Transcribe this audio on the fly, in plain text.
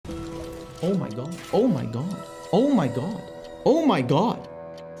Oh my god. Oh my god. Oh my god. Oh my god.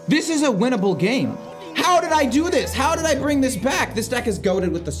 This is a winnable game. How did I do this? How did I bring this back? This deck is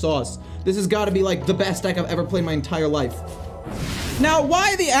goated with the sauce. This has got to be like the best deck I've ever played my entire life. Now,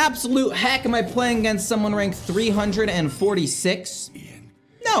 why the absolute heck am I playing against someone ranked 346?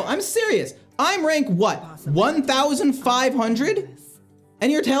 No, I'm serious. I'm rank what? 1,500?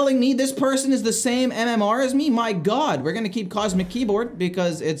 And you're telling me this person is the same MMR as me? My god, we're gonna keep Cosmic Keyboard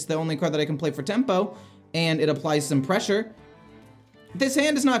because it's the only card that I can play for tempo and it applies some pressure. This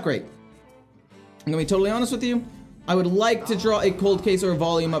hand is not great. I'm gonna be totally honest with you. I would like to draw a Cold Case or a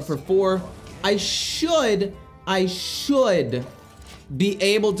Volume Up for 4. I should be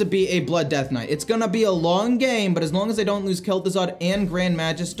able to be a Blood Death Knight. It's gonna be a long game, but as long as I don't lose Kel'Thuzad and Grand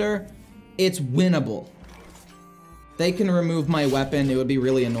Magister, it's winnable. They can remove my weapon, it would be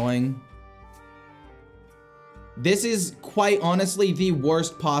really annoying. This is quite honestly the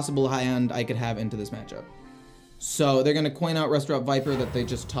worst possible hand I could have into this matchup. So they're gonna coin out Restaurant Viper that they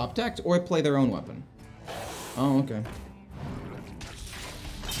just top decked or play their own weapon. Oh, okay.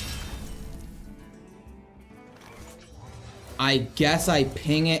 I guess I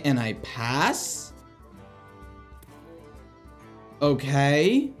ping it and I pass?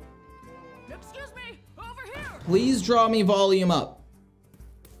 Okay. Excuse me, over here. Please draw me Volume Up.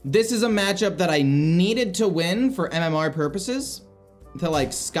 This is a matchup that I needed to win for MMR purposes, to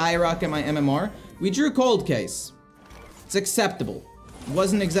like skyrocket my MMR. We drew Cold Case. It's acceptable.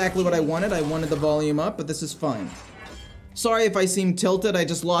 Wasn't exactly what I wanted. I wanted the Volume Up, but this is fine. Sorry if I seem tilted. I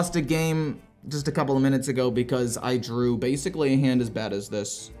just lost a game just a couple of minutes ago because I drew basically a hand as bad as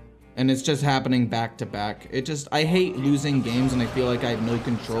this. And it's just happening back to back. I hate losing games and I feel like I have no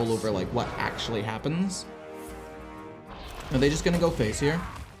control over like what actually happens. Are they just gonna go face here?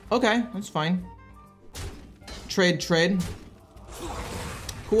 Okay, that's fine. Trade.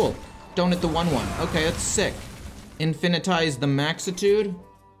 Cool. Don't hit the 1/1. Okay, that's sick. Infinitize the Maxitude.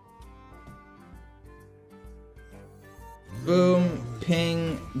 Boom,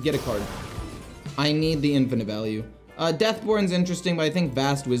 ping, get a card. I need the infinite value. Deathborn's interesting, but I think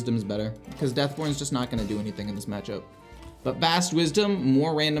Vast Wisdom's better, because Deathborn's just not gonna do anything in this matchup. But Vast Wisdom,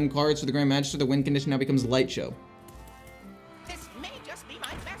 more random cards for the Grand Magister, the win condition now becomes Light Show. This may just be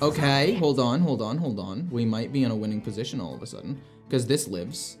my best Okay, hold on. We might be in a winning position all of a sudden, because this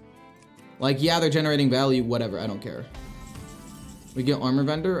lives. Like, yeah, they're generating value, whatever, I don't care. We get Armor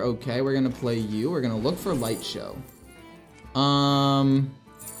Vendor, okay, we're gonna play you. We're gonna look for Light Show.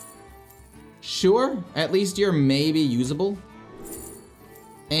 Sure, at least you're maybe usable.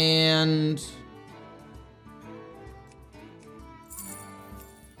 And...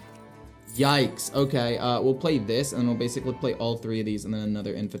 yikes, okay, we'll play this, and we'll basically play all three of these, and then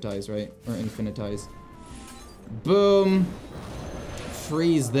another Infitize, right? Or Infinitize. Boom.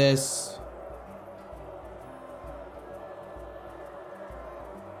 Freeze this.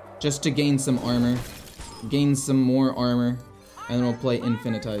 Just to gain some armor. Gain some more armor. And then we'll play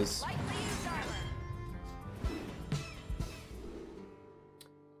Infinitize.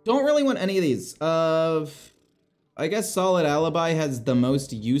 Don't really want any of these. I guess Solid Alibi has the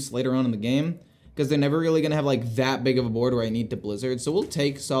most use later on in the game, because they're never really gonna have like that big of a board where I need to Blizzard. So we'll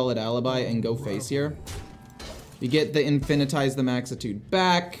take Solid Alibi and go face here. You get the Infinitize the Maxitude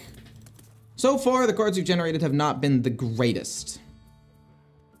back. So far, the cards we've generated have not been the greatest.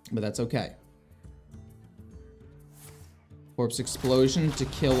 But that's okay. Corpse Explosion to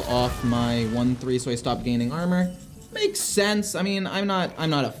kill off my 1/3 so I stop gaining armor. Makes sense. I mean, I'm not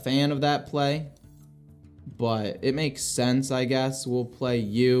a fan of that play. But it makes sense, I guess. We'll play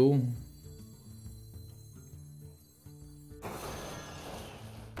you.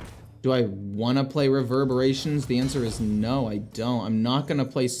 Do I want to play Reverberations? The answer is no, I don't. I'm not going to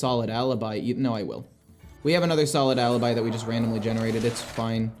play Solid Alibi. No, I will. We have another Solid Alibi that we just randomly generated. It's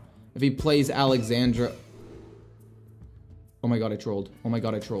fine. If he plays Alexandra... oh my god, I trolled. Oh my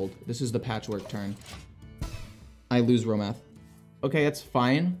god, I trolled. This is the Patchwork turn. I lose Romath. Okay, it's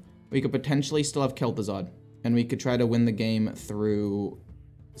fine. We could potentially still have Kel'Thuzad. And we could try to win the game through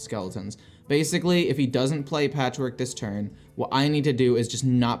skeletons. Basically, if he doesn't play Patchwork this turn, what I need to do is just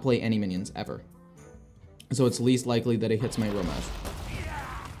not play any minions, ever. So it's least likely that he hits my Romath.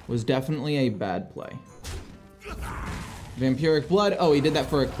 Was definitely a bad play. Vampiric Blood. Oh, he did that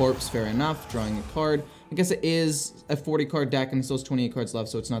for a corpse. Fair enough. Drawing a card. I guess it is a 40 card deck and still has 28 cards left,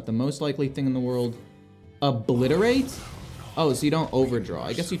 so it's not the most likely thing in the world. Obliterate? Oh, so you don't overdraw.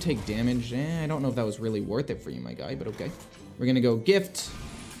 I guess you take damage. I don't know if that was really worth it for you, my guy, but okay. We're gonna go Gift.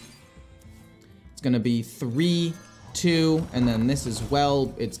 It's gonna be 3, 2, and then this as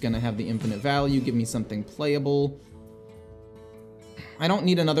well. It's gonna have the infinite value. Give me something playable. I don't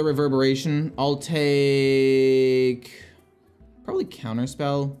need another reverberation. I'll take probably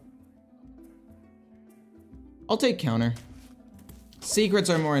counterspell. I'll take counter. Secrets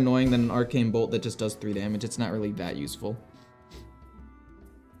are more annoying than an arcane bolt that just does 3 damage. It's not really that useful.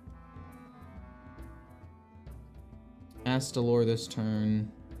 Astalor this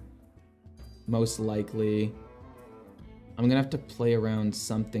turn. Most likely. I'm gonna have to play around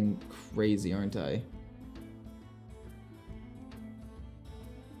something crazy, aren't I?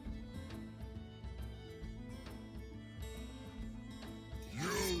 You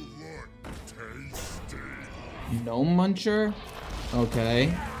look tasty. No Muncher?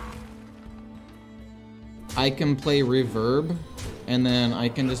 Okay. I can play Reverb, and then I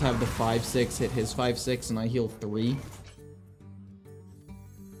can just have the 5/6 hit his 5/6 and I heal 3.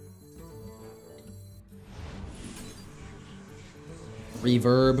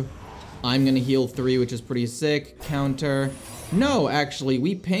 Reverb. I'm gonna heal 3, which is pretty sick. Counter. No, actually,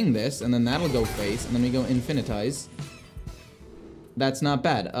 we ping this, and then that'll go face, and then we go Infinitize. That's not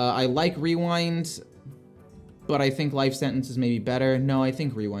bad. I like Rewind, but I think Life Sentence is maybe better. No, I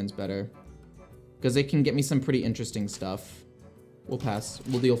think Rewind's better. Because it can get me some pretty interesting stuff. We'll pass.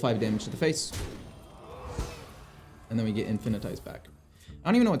 We'll deal 5 damage to the face. And then we get Infinitize back. I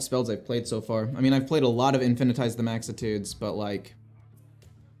don't even know what spells I've played so far. I mean, I've played a lot of Infinitize the Maxitudes, but like...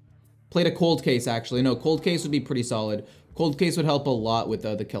 Played a Cold Case, actually. No, Cold Case would be pretty solid. Cold Case would help a lot with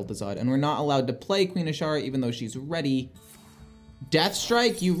the Kel'Thuzad. And we're not allowed to play Queen Ashara, even though she's ready. Death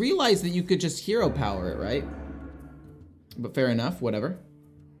Strike, you realize that you could just hero power it, right? But fair enough, whatever.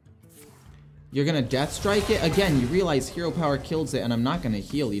 You're gonna Death Strike it? Again, you realize hero power kills it, and I'm not gonna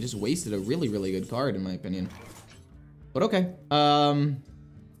heal. You just wasted a really, really good card, in my opinion. But okay.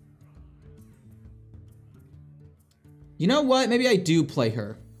 You know what? Maybe I do play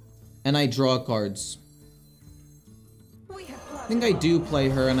her. And I draw cards. I think I do play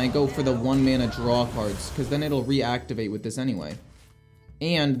her and I go for the 1-mana draw cards, because then it'll reactivate with this anyway.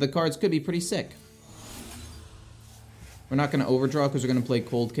 And the cards could be pretty sick. We're not going to overdraw because we're going to play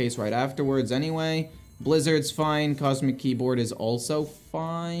Cold Case right afterwards anyway. Blizzard's fine. Cosmic Keyboard is also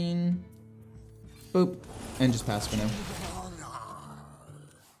fine. Boop. And just pass for now.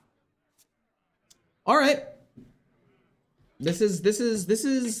 Alright. This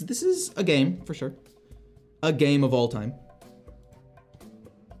is a game, for sure. A game of all time.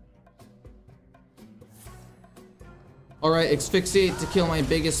 Alright, Asphyxiate to kill my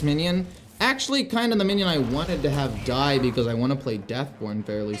biggest minion. Actually, kind of the minion I wanted to have die because I want to play Deathborn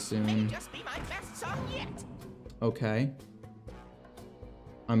fairly soon. Just be my best song yet. Okay.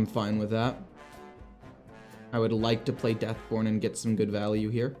 I'm fine with that. I would like to play Deathborn and get some good value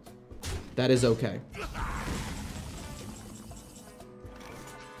here. That is okay.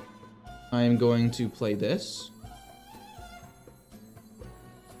 I am going to play this.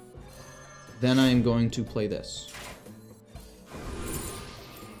 Then I am going to play this.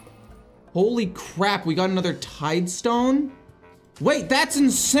 Holy crap, we got another Tidestone? Wait, that's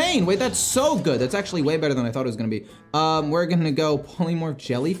insane! Wait, that's so good. That's actually way better than I thought it was gonna be. We're gonna go Polymorph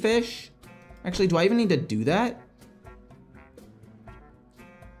Jellyfish. Actually, do I even need to do that?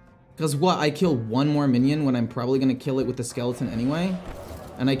 Because what, I kill one more minion when I'm probably gonna kill it with the skeleton anyway?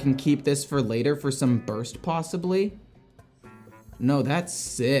 And I can keep this for later for some burst, possibly? No, that's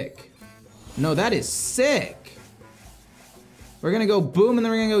sick. No, that is sick. We're gonna go boom, and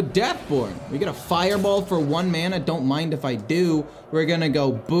then we're gonna go Deathborn. We get a Fireball for 1 mana, don't mind if I do. We're gonna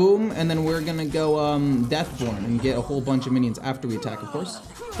go boom, and then we're gonna go Deathborn and get a whole bunch of minions after we attack, of course.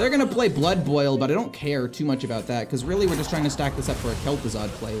 They're gonna play Blood Boil, but I don't care too much about that, because really we're just trying to stack this up for a Kel'Thuzad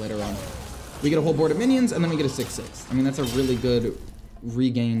play later on. We get a whole board of minions, and then we get a 6/6. I mean, that's a really good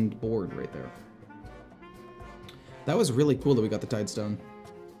regained board right there. That was really cool that we got the Tidestone.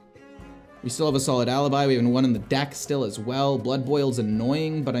 We still have a solid alibi. We have one in the deck still as well. Blood Boil's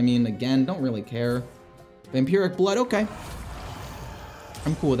annoying, but I mean, again, don't really care. Vampiric Blood, okay.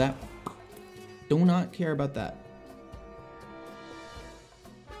 I'm cool with that. Do not care about that.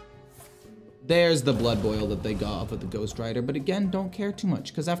 There's the Blood Boil that they got off of the Ghost Rider, but again, don't care too much,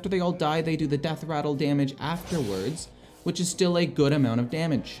 because after they all die, they do the Death Rattle damage afterwards, which is still a good amount of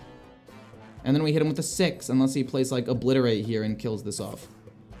damage. And then we hit him with a 6, unless he plays like Obliterate here and kills this off.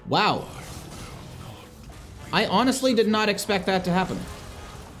 Wow. I honestly did not expect that to happen.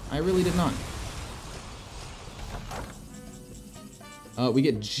 I really did not. We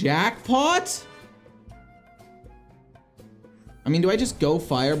get Jackpot? I mean, do I just go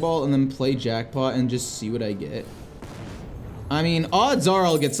Fireball and then play Jackpot and just see what I get? I mean, odds are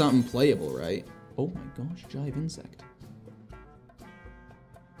I'll get something playable, right? Oh my gosh, Jive Insect.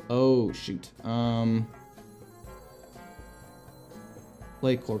 Oh, shoot.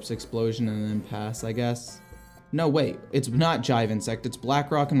 Play Corpse Explosion and then pass, I guess. No, wait. It's not Jive Insect. It's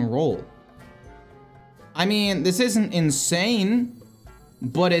Black Rock and Roll. I mean, this isn't insane,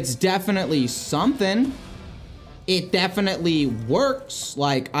 but it's definitely something. It definitely works.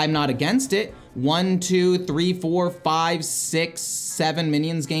 Like, I'm not against it. 1, 2, 3, 4, 5, 6, 7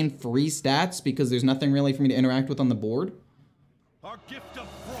 minions gain free stats because there's nothing really for me to interact with on the board. Our gift of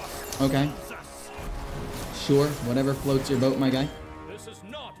frost. Okay. Sure, whatever floats your boat, my guy. This is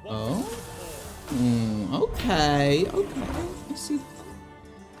not what Oh? Okay, okay, I see.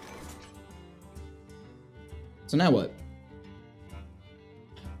 So now what?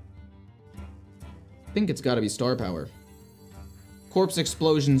 I think it's gotta be Star Power. Corpse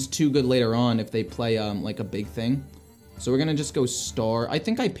Explosion's too good later on if they play, like a big thing. So we're gonna just go Star. I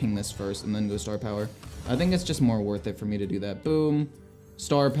think I ping this first and then go Star Power. I think it's just more worth it for me to do that. Boom.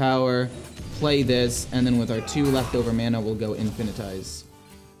 Star Power. Play this. And then with our 2 leftover mana, we'll go Infinitize.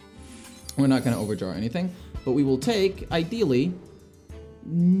 We're not gonna overdraw anything. But we will take, ideally,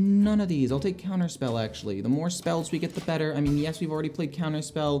 none of these. I'll take Counterspell, actually. The more spells we get, the better. I mean, yes, we've already played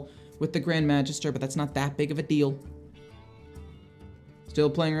Counterspell with the Grand Magister, but that's not that big of a deal. Still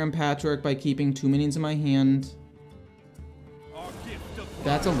playing around Patchwork by keeping 2 minions in my hand.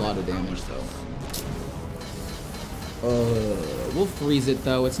 That's a lot of damage, though. We'll freeze it,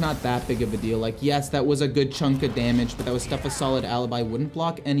 though. It's not that big of a deal. Like, yes, that was a good chunk of damage, but that was stuff a Solid Alibi wouldn't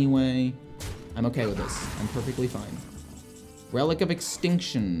block anyway. I'm okay with this. I'm perfectly fine. Relic of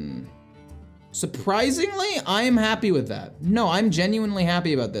Extinction. Surprisingly, I am happy with that. No, I'm genuinely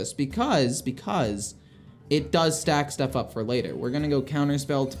happy about this because it does stack stuff up for later. We're gonna go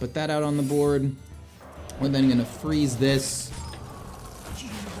Counterspell to put that out on the board. We're then gonna freeze this.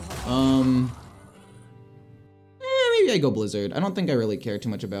 Maybe I go Blizzard. I don't think I really care too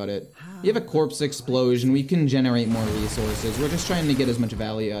much about it. You have a Corpse Explosion. We can generate more resources. We're just trying to get as much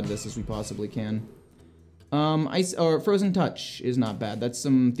value out of this as we possibly can. Ice or Frozen Touch is not bad. That's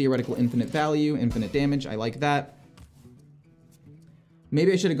some theoretical infinite value, infinite damage. I like that.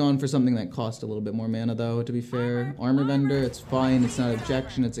 Maybe I should have gone for something that cost a little bit more mana, though, to be fair. Armor Vendor, it's fine. It's not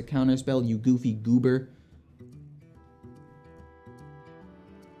objection. It's a counterspell, you goofy goober.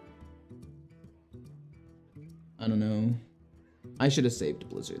 I don't know. I should have saved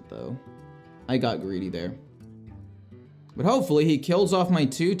Blizzard, though. I got greedy there. But hopefully he kills off my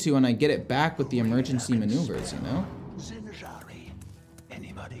 2/2 and I get it back with the emergency maneuvers, you know?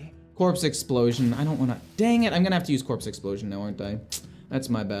 Anybody? Corpse Explosion. I don't want to... Dang it, I'm going to have to use Corpse Explosion now, aren't I? That's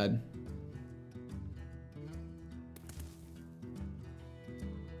my bad.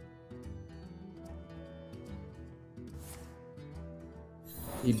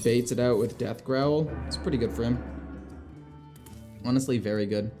 He baits it out with Death Growl. It's pretty good for him. Honestly, very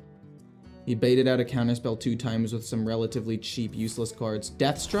good. He baited out a counterspell 2 times with some relatively cheap, useless cards.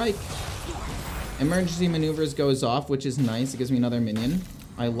 Death Strike. Emergency Maneuvers goes off, which is nice. It gives me another minion.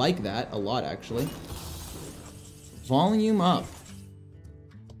 I like that a lot, actually. Volume up.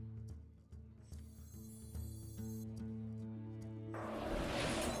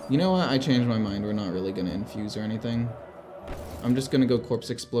 You know what? I changed my mind. We're not really going to infuse or anything. I'm just going to go Corpse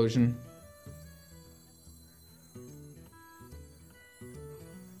Explosion.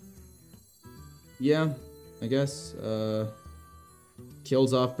 Yeah, I guess.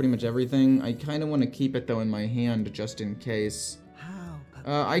 Kills off pretty much everything. I kind of want to keep it, though, in my hand just in case.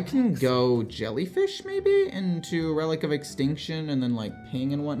 I can go Jellyfish, maybe, into Relic of Extinction and then, like,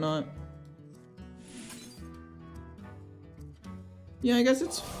 ping and whatnot. Yeah, I guess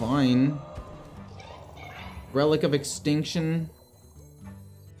it's fine. Relic of Extinction.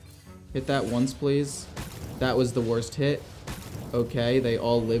 Hit that once, please. That was the worst hit. Okay, they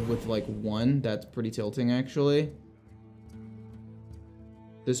all live with, like, 1. That's pretty tilting, actually.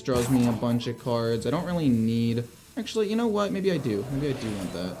 This draws me a bunch of cards. I don't really need... Actually, you know what? Maybe I do. Maybe I do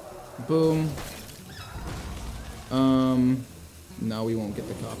want that. Boom. No, we won't get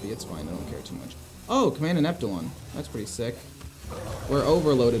the copy. It's fine. I don't care too much. Oh, Command and Epsilon. That's pretty sick. We're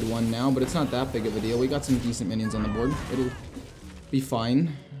overloaded 1 now, but it's not that big of a deal. We got some decent minions on the board. It'll be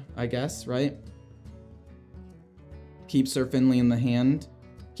fine, I guess, right? Keep Sir Finley in the hand.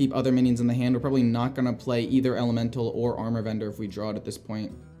 Keep other minions in the hand. We're probably not going to play either Elemental or Armor Vendor if we draw it at this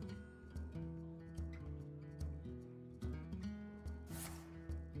point.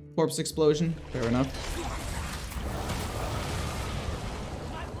 Corpse Explosion. Fair enough.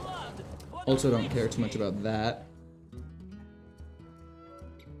 Also don't care too much about that.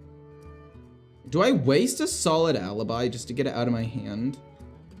 Do I waste a Solid Alibi just to get it out of my hand?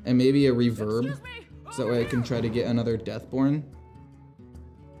 And maybe a Reverb? So that way I can try to get another Deathborn?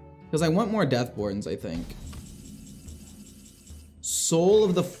 Because I want more Deathborns, I think. Soul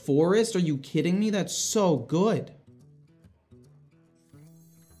of the Forest? Are you kidding me? That's so good.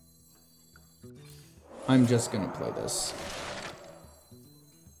 I'm just gonna play this.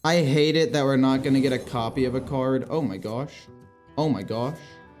 I hate it that we're not gonna get a copy of a card. Oh my gosh. Oh my gosh.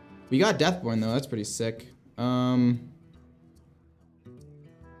 We got Deathborn though, that's pretty sick. I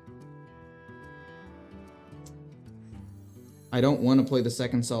don't want to play the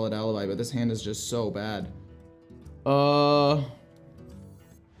second Solid Alibi, but this hand is just so bad.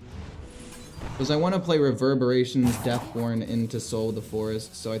 Because I want to play Reverberations, Deathborn into Soul of the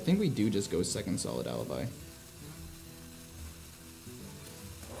Forest, so I think we do just go second Solid Alibi.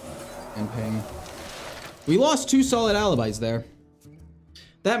 And ping. We lost 2 Solid Alibis there.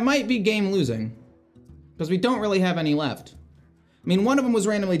 That might be game losing, because we don't really have any left. I mean, one of them was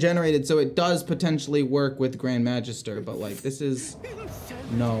randomly generated, so it does potentially work with Grand Magister, but like, this is...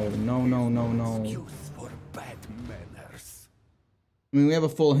 No, no, no, no, no. I mean, we have a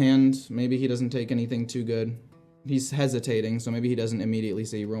full hand. Maybe he doesn't take anything too good. He's hesitating, so maybe he doesn't immediately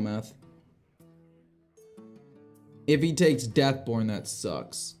say Romath. If he takes Deathborn, that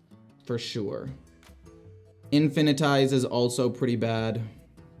sucks. For sure. Infinitize is also pretty bad.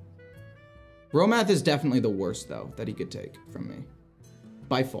 Romath is definitely the worst, though, that he could take from me.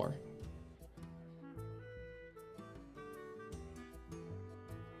 By far.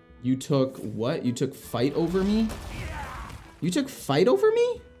 You took what? You took Fight over me? You took Fight over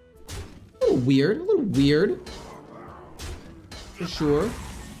me? A little weird, a little weird. For sure.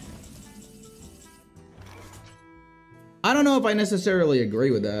 I don't know if I necessarily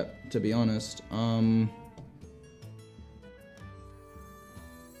agree with that, to be honest.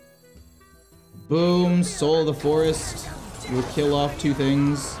 Boom, Soul of the Forest. We'll kill off 2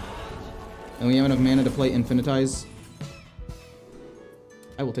 things. And we have enough mana to play Infinitize.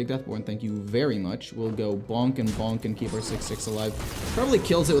 I will take Deathborn, thank you very much. We'll go bonk and keep our 6/6 alive. Probably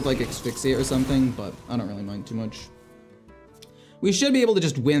kills it with like Asphyxiate or something, but I don't really mind too much. We should be able to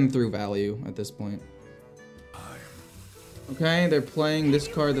just win through value at this point. Okay, they're playing this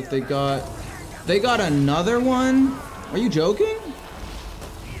card that they got. They got another one? Are you joking?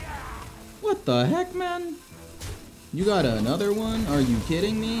 What the heck, man? You got another one? Are you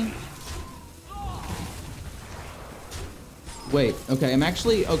kidding me? Wait, okay, I'm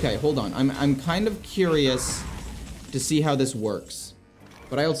actually, okay, hold on. I'm kind of curious to see how this works.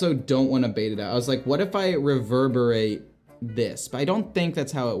 But I also don't want to bait it out. I was like, what if I reverberate this? But I don't think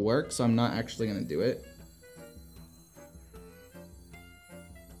that's how it works, so I'm not actually gonna do it.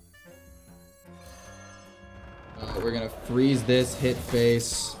 We're gonna freeze this, hit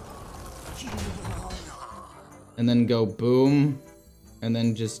face. And then go boom. And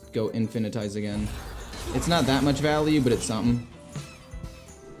then just go Infinitize again. It's not that much value, but it's something.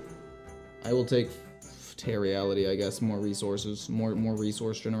 I will take Reality, I guess. More resources. More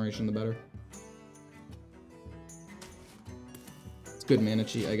resource generation, the better. It's good mana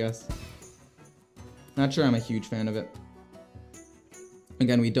cheat, I guess. Not sure I'm a huge fan of it.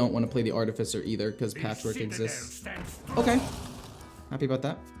 Again, we don't want to play the Artificer either, because Patchwork exists. Okay. Happy about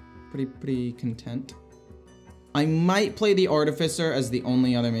that. Pretty content. I might play the Artificer as the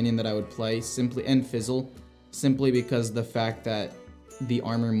only other minion that I would play, and Fizzle, simply because the fact that the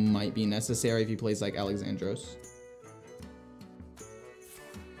armor might be necessary if he plays like Alexandros.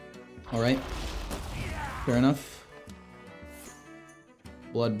 Alright. Fair enough.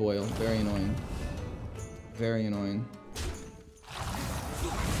 Blood Boil. Very annoying. Very annoying.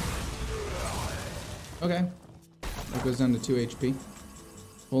 Okay. That goes down to 2 HP.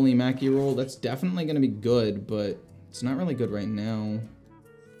 Holy Mackie roll, that's definitely gonna be good, but it's not really good right now.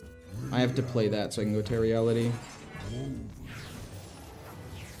 I have to play that so I can go Reality.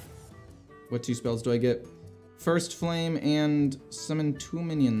 What 2 spells do I get? First Flame and summon 2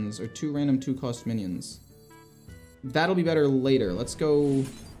 minions, or 2 random 2-cost minions. That'll be better later. Let's go...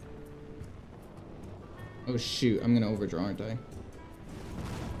 Oh shoot, I'm gonna overdraw, aren't I?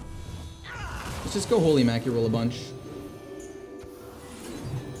 Let's just go Holy Mackie roll a bunch.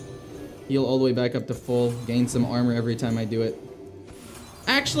 Heal all the way back up to full. Gain some armor every time I do it.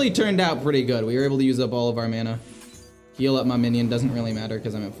 Actually turned out pretty good. We were able to use up all of our mana. Heal up my minion. Doesn't really matter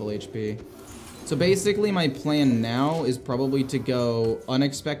because I'm at full HP. So basically my plan now is probably to go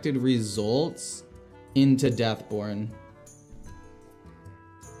Unexpected Results into Deathborn.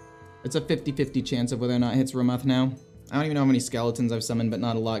 It's a 50-50 chance of whether or not it hits Romath now. I don't even know how many skeletons I've summoned, but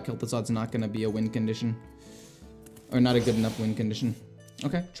not a lot. Kel'Thuzad's not going to be a win condition. Or not a good enough win condition.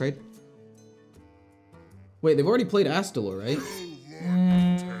 Okay, trade. Wait, they've already played Astalor, right?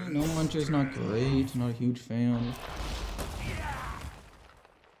 No Muncher's not great. Not a huge fan.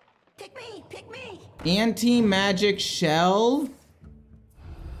 Pick me! Pick me! Anti-magic shell?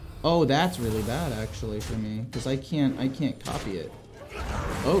 Oh, that's really bad actually for me, because I can't copy it.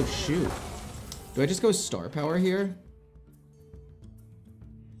 Oh shoot. Do I just go star power here?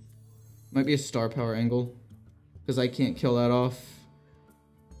 Might be a star power angle, because I can't kill that off.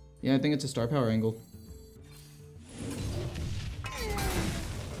 Yeah, I think it's a star power angle.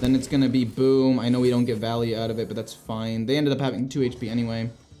 Then it's gonna be boom. I know we don't get value out of it, but that's fine. They ended up having 2 HP anyway.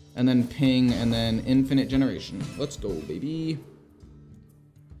 And then ping, and then infinite generation. Let's go, baby.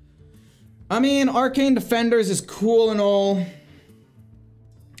 I mean, Arcane Defenders is cool and all.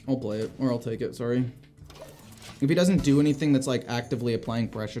 I'll play it, or I'll take it, sorry. If he doesn't do anything that's like actively applying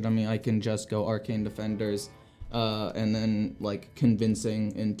pressure to me, I can just go Arcane Defenders, and then like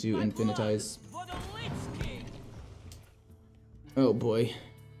convincing into Infinitize. Oh boy.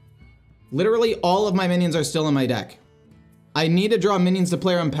 Literally all of my minions are still in my deck. I need to draw minions to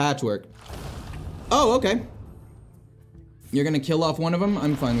play around Patchwork. Oh, okay. You're gonna kill off one of them?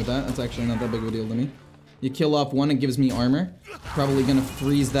 I'm fine with that. That's actually not that big of a deal to me. You kill off one, it gives me armor. Probably gonna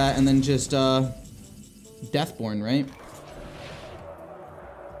freeze that and then just, Deathborn, right?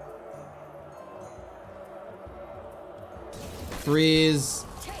 Freeze.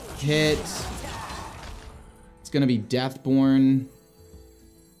 Hit. It's gonna be Deathborn.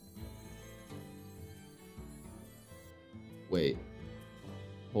 Wait.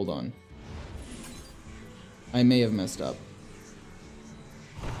 Hold on. I may have messed up.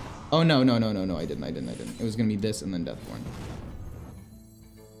 Oh, no, I didn't. It was gonna be this and then Deathborn.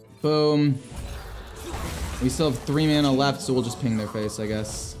 Boom. We still have 3 mana left, so we'll just ping their face, I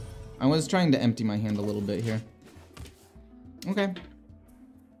guess. I was trying to empty my hand a little bit here. Okay.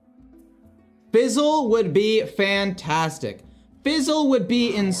 Fizzle would be fantastic. Fizzle would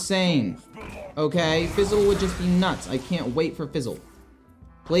be insane. Okay? Fizzle would just be nuts. I can't wait for Fizzle.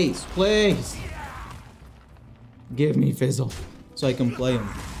 Please, please. Give me Fizzle so I can play him.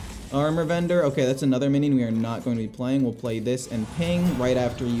 Armor Vendor. Okay, that's another minion we are not going to be playing. We'll play this and ping right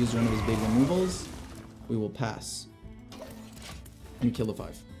after he uses one of his big removals. We will pass. And kill the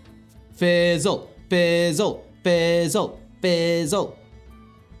 5. Fizzle, Fizzle, Fizzle, Fizzle.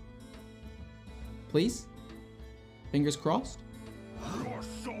 Please? Fingers crossed?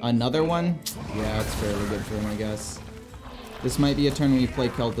 Another one? Yeah, it's fairly good for him, I guess. This might be a turn when we play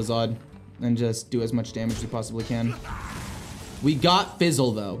Kel'Thuzad and just do as much damage as we possibly can. We got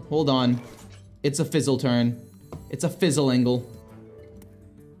Fizzle, though. Hold on. It's a Fizzle turn. It's a Fizzle angle.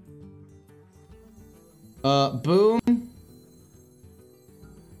 Boom.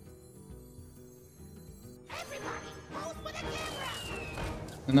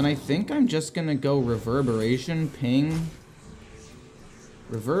 And then I think I'm just gonna go Reverberation, Ping.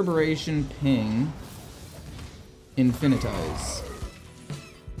 Reverberation, Ping. Infinitize.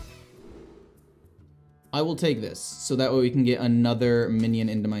 I will take this, so that way we can get another minion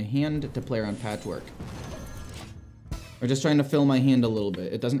into my hand to play around Patchwork. We're just trying to fill my hand a little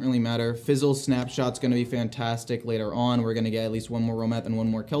bit. It doesn't really matter. Fizzle Snapshot's gonna be fantastic later on. We're gonna get at least one more Rometh and one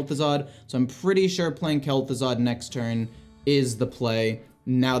more Kel'Thuzad. So I'm pretty sure playing Kel'Thuzad next turn is the play,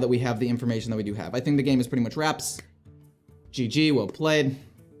 now that we have the information that we do have. I think the game is pretty much wraps. GG, well played.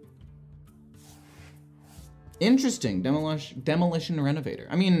 Interesting, Demolition Renovator.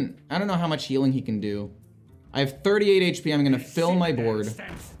 I mean, I don't know how much healing he can do. I have 38 HP, I'm gonna fill my board.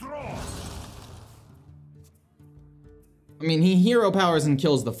 I mean, he hero powers and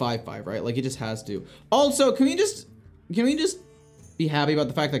kills the 5/5, right? Like, he just has to. Also, can we just be happy about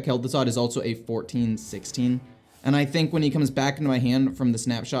the fact that Kel'Thuzad is also a 14/16? And I think when he comes back into my hand from the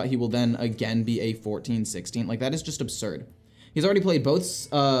snapshot, he will then again be a 14/16. Like, that is just absurd. He's already played both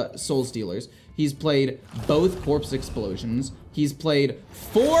Soul Stealers. He's played both Corpse Explosions. He's played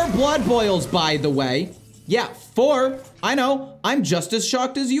 4 Blood Boils, by the way. Yeah, 4. I know. I'm just as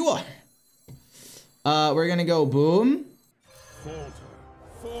shocked as you are. We're gonna go boom.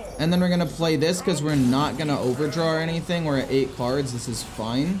 And then we're gonna play this because we're not gonna overdraw or anything. We're at 8 cards. This is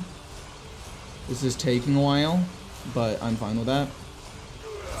fine. This is taking a while, but I'm fine with that.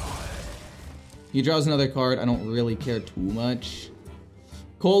 He draws another card. I don't really care too much.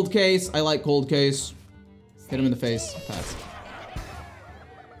 Cold Case. I like Cold Case. Hit him in the face. Pass.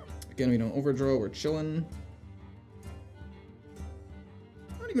 Again, we don't overdraw. We're chilling.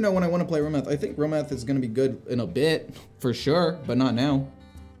 I don't even know when I want to play Rometh. I think Rometh is going to be good in a bit, for sure, but not now.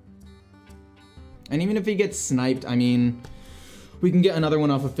 And even if he gets sniped, I mean, we can get another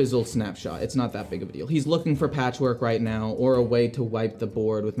one off a Fizzle Snapshot. It's not that big of a deal. He's looking for Patchwork right now, or a way to wipe the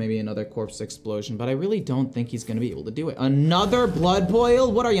board with maybe another Corpse Explosion, but I really don't think he's gonna be able to do it. Another Blood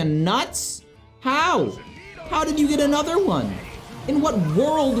Boil? What are you, nuts? How? How did you get another one? In what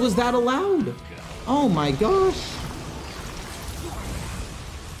world was that allowed? Oh my gosh.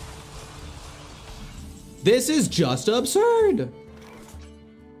 This is just absurd.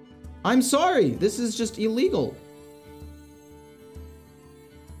 I'm sorry. This is just illegal.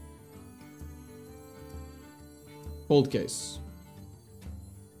 Cold case.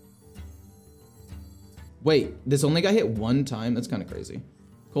 Wait, this only got hit one time? That's kind of crazy.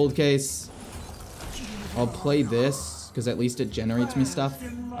 Cold case. I'll play this, because at least it generates me stuff.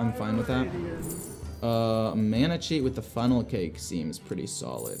 I'm fine with that. Mana cheat with the funnel cake seems pretty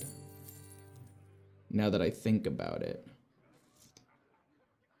solid. Now that I think about it.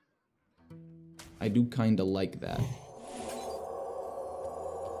 I do kind of like that.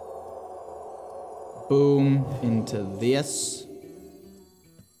 Boom, into this.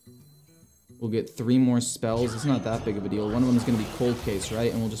 We'll get 3 more spells. It's not that big of a deal. One of them is going to be Cold Case,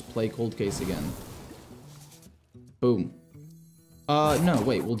 right? And we'll just play Cold Case again. Boom. No,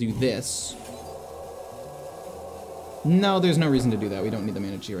 wait, we'll do this. No, there's no reason to do that. We don't need the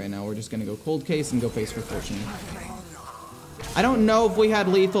mana cheat right now. We're just going to go Cold Case and go face for Fortune. I don't know if we had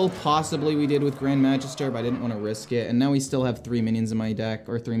lethal. Possibly we did with Grand Magister, but I didn't want to risk it. And now we still have 3 minions in my deck,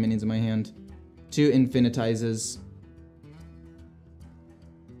 or 3 minions in my hand. 2 Infinitizes.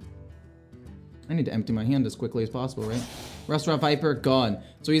 I need to empty my hand as quickly as possible, right? Restaurant Viper, gone.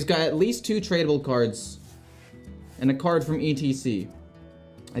 So he's got at least 2 tradable cards. And a card from ETC.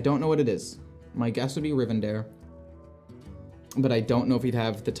 I don't know what it is. My guess would be Rivendare. But I don't know if he'd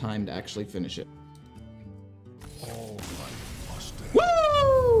have the time to actually finish it.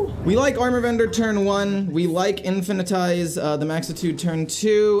 Woo! We like Armor Vendor turn 1. We like Infinitize the Maxitude turn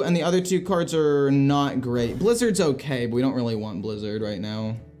 2. And the other 2 cards are not great. Blizzard's okay, but we don't really want Blizzard right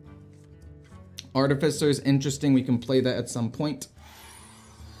now. Artificer's interesting. We can play that at some point.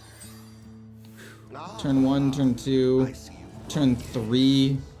 Turn 1, turn 2, turn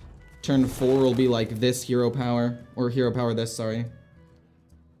 3. Turn 4 will be like this hero power. Or hero power this, sorry.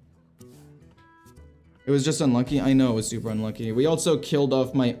 It was just unlucky. I know it was super unlucky. We also killed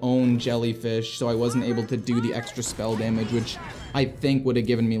off my own jellyfish, so I wasn't able to do the extra spell damage, which I think would have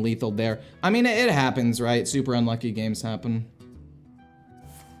given me lethal there. I mean, it happens, right? Super unlucky games happen.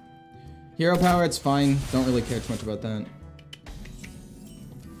 Hero power, it's fine. Don't really care too much about that.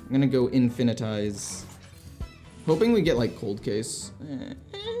 I'm gonna go Infinitize. Hoping we get like Cold Case.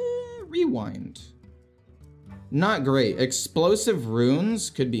 Rewind. Not great. Explosive Runes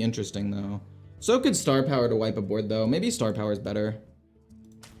could be interesting though. So could Star Power to wipe a board though. Maybe Star Power is better.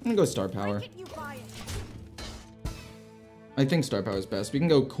 I'm gonna go Star Power. I think Star Power is best. We can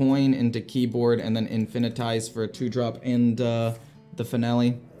go Coin into Keyboard and then Infinitize for a 2-drop and the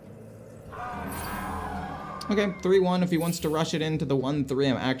finale. Okay, 3-1. If he wants to rush it into the 1-3,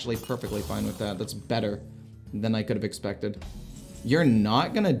 I'm actually perfectly fine with that. That's better than I could have expected. You're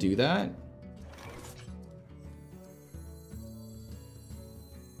not gonna do that?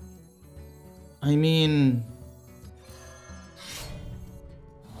 I mean...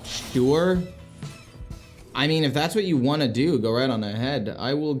 Sure. I mean, if that's what you want to do, go right on ahead.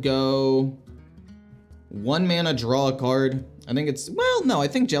 I will go... 1 mana, draw a card. I think it's, well, no, I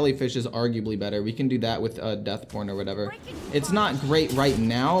think Jellyfish is arguably better. We can do that with Deathborn or whatever. It's not great right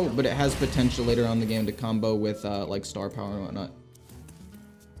now, but it has potential later on in the game to combo with like Star Power and whatnot.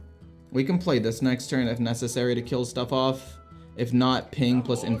 We can play this next turn if necessary to kill stuff off. If not, Ping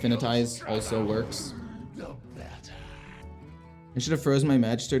plus Infinitize also works. I should have frozen my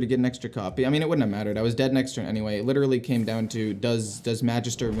Magister to get an extra copy. I mean, it wouldn't have mattered. I was dead next turn anyway. It literally came down to, does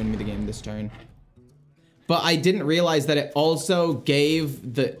Magister win me the game this turn? But I didn't realize that it also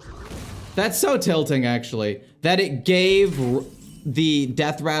gave the... That's so tilting, actually. That it gave the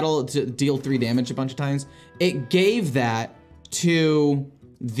Death Rattle to deal 3 damage a bunch of times. It gave that to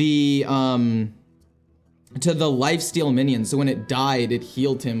the lifesteal minion. So when it died, it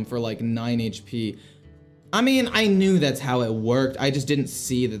healed him for like 9 HP. I mean, I knew that's how it worked. I just didn't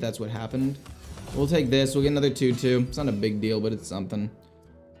see that that's what happened. We'll take this. We'll get another 2-2. It's not a big deal, but it's something.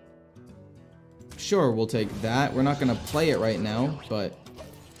 Sure, we'll take that. We're not gonna play it right now, but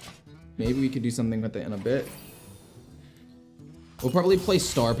maybe we could do something with it in a bit. We'll probably play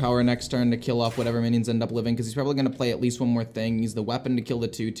Star Power next turn to kill off whatever minions end up living, because he's probably gonna play at least one more thing. Use the weapon to kill the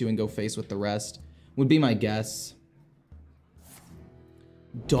 2-2 and go face with the rest. Would be my guess.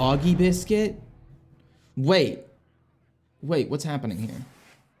 Doggy Biscuit? Wait, what's happening here?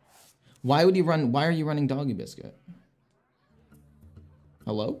 Why would you run, why are you running Doggy Biscuit?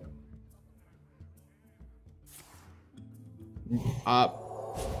 Hello?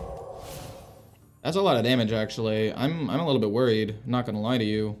 That's a lot of damage, actually. I'm a little bit worried, not gonna lie to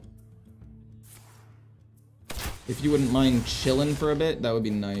you. If you wouldn't mind chilling for a bit, that would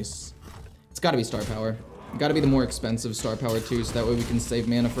be nice. It's gotta be Star Power. Gotta be the more expensive Star Power too, so that way we can save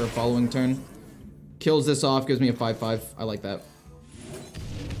mana for a following turn. Kills this off, gives me a 5/5. I like that.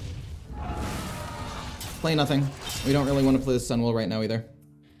 Play nothing. We don't really want to play the Sunwell right now either.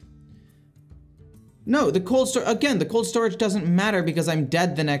 No, the cold storage, again, the cold storage doesn't matter because I'm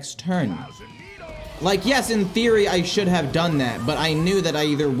dead the next turn. Like, yes, in theory, I should have done that, but I knew that I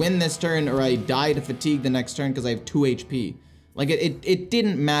either win this turn or I die to fatigue the next turn because I have 2 HP. Like, it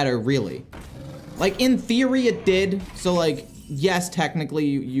didn't matter, really. Like, in theory, it did, so, like, yes, technically,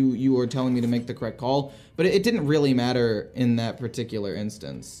 you were telling me to make the correct call, but it didn't really matter in that particular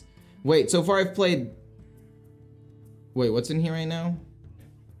instance. Wait, so far I've played... Wait, what's in here right now?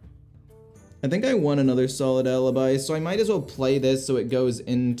 I think I won another solid alibi, so I might as well play this so it goes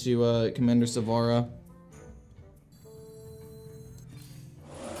into Commander Savara.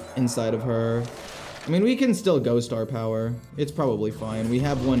 Inside of her. I mean, we can still go Star Power. It's probably fine. We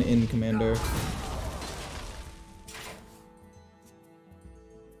have one in Commander.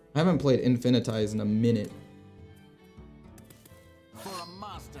 I haven't played Infinitize in a minute. For a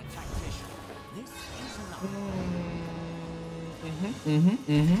master tactician, this is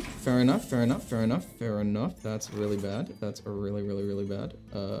Fair enough, fair enough, fair enough, fair enough. That's really bad. That's really, really, really bad.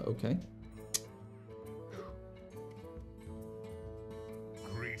 Okay.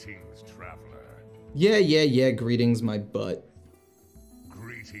 Greetings, traveler. Yeah, greetings, my butt.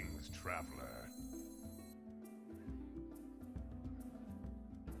 Greetings, traveler.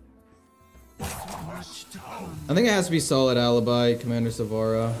 I think it has to be solid alibi, Commander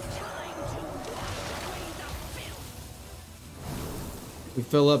Savara. We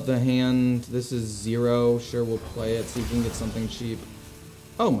fill up the hand. This is 0. Sure, we'll play it, see if we can get something cheap.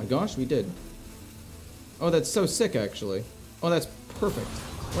 Oh my gosh, we did. Oh, that's so sick, actually. Oh, that's perfect.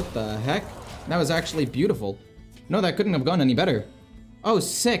 What the heck? That was actually beautiful. No, that couldn't have gone any better. Oh,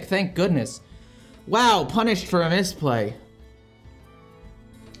 sick, thank goodness. Wow, punished for a misplay.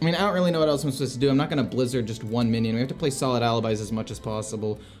 I mean, I don't really know what else I'm supposed to do. I'm not gonna Blizzard just one minion. We have to play solid alibis as much as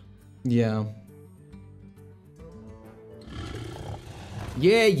possible. Yeah.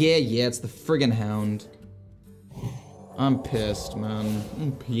 Yeah, it's the friggin' hound. I'm pissed, man.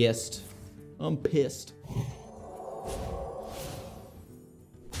 I'm pissed. I'm pissed.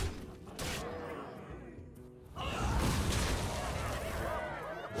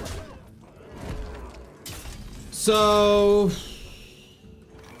 So...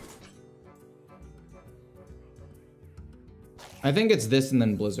 I think it's this and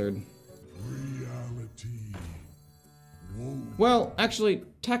then Blizzard. Well, actually,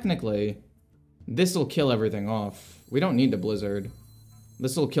 technically, this'll kill everything off. We don't need the Blizzard.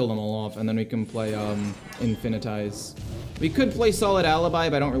 This'll kill them all off, and then we can play, Infinitize. We could play Solid Alibi,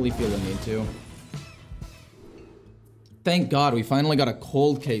 but I don't really feel the need to. Thank God, we finally got a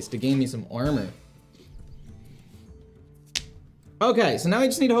cold case to gain me some armor. Okay, so now I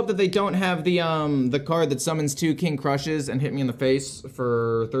just need to hope that they don't have the card that summons 2 King Crushes and hit me in the face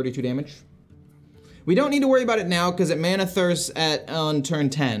for 32 damage. We don't need to worry about it now because it mana thirsts on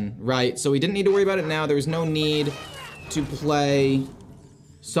turn 10, right? So we didn't need to worry about it now. There was no need to play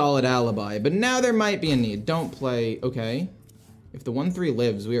Solid Alibi, but now there might be a need. Don't play, okay. If the 1/3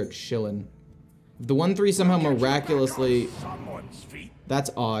 lives, we are chillin'. If the 1/3 somehow miraculously, that's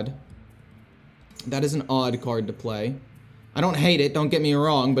odd. That is an odd card to play. I don't hate it, don't get me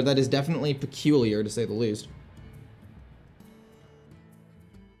wrong, but that is definitely peculiar to say the least.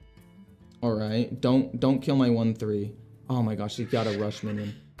 Alright, don't kill my 1/3. Oh my gosh, he got a rush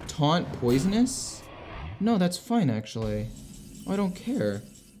minion. Taunt poisonous? No, that's fine actually. Oh, I don't care.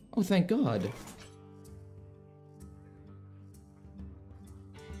 Oh, thank God.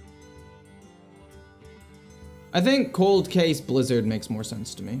 I think Cold Case Blizzard makes more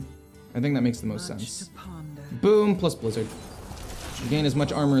sense to me. I think that makes the most sense. Boom, plus Blizzard. Gain as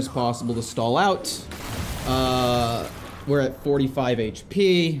much armor as possible to stall out. We're at 45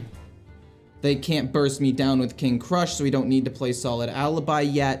 HP. They can't burst me down with King Crush, so we don't need to play Solid Alibi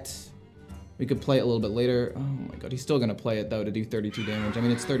yet. We could play it a little bit later. Oh my God, he's still gonna play it though to do 32 damage. I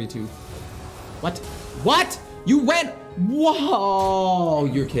mean, it's 32. What? What? You went? Whoa!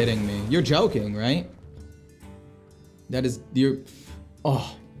 You're kidding me. You're joking, right? That is, you're,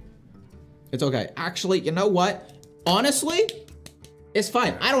 oh. It's okay. Actually, you know what? Honestly, it's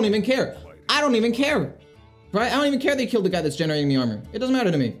fine. I don't even care. I don't even care. Right? I don't even care they killed the guy that's generating me armor. It doesn't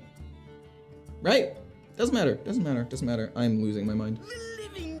matter to me. Right? Doesn't matter. Doesn't matter. Doesn't matter. I'm losing my mind.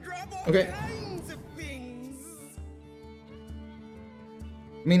 Okay.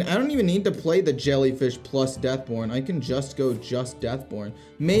 I mean, I don't even need to play the Jellyfish plus Deathborn. I can just go just Deathborn.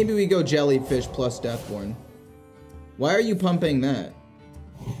 Maybe we go Jellyfish plus Deathborn. Why are you pumping that?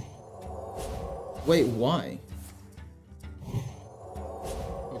 Wait, why?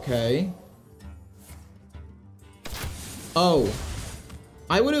 Okay. Oh.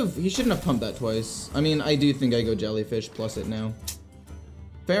 I would have... He shouldn't have pumped that twice. I mean, I do think I go Jellyfish plus it now.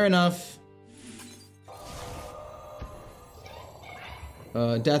 Fair enough.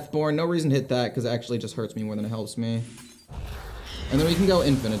 Deathborn. No reason to hit that, because it actually just hurts me more than it helps me. And then we can go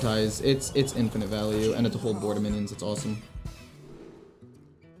Infinitize. It's infinite value, and it's a whole board of minions. It's awesome.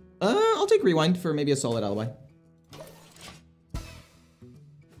 I'll take Rewind for maybe a solid alibi.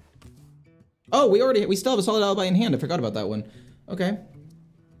 Oh, we still have a solid alibi in hand. I forgot about that one. Okay.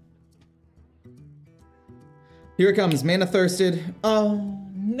 Here it comes, Mana Thirsted. Oh,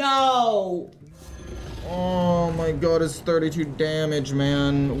 no! Oh my god, it's 32 damage,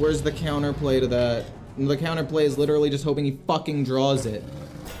 man. Where's the counterplay to that? The counterplay is literally just hoping he fucking draws it.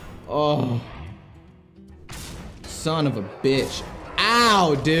 Oh. Son of a bitch.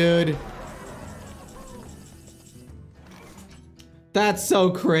 Ow, dude. That's so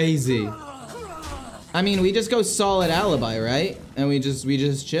crazy. I mean, we just go solid alibi, right? And we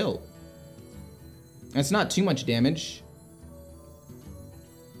just chill. That's not too much damage.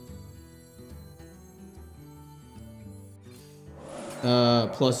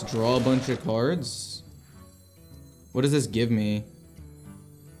 Plus draw a bunch of cards. What does this give me?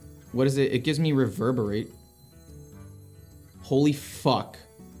 What is it? It gives me Reverberate. Holy fuck.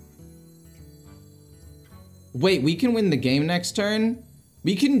 Wait, we can win the game next turn?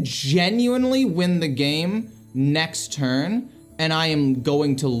 We can genuinely win the game next turn, and I am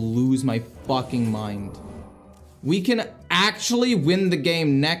going to lose my fucking mind. We can actually win the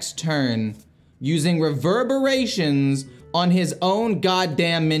game next turn using Reverberations on his own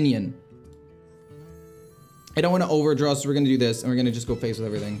goddamn minion. I don't want to overdraw, so we're gonna do this, and we're gonna just go face with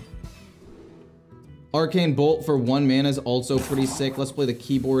everything. Arcane Bolt for 1 mana is also pretty sick. Let's play the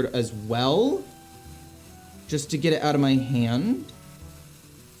keyboard as well, just to get it out of my hand.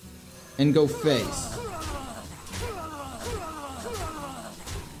 And go face.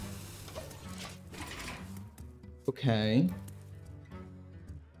 Okay.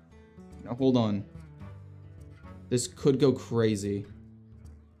 Now hold on. This could go crazy.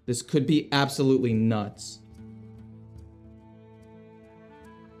 This could be absolutely nuts.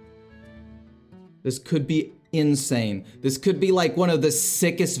 This could be insane. This could be like one of the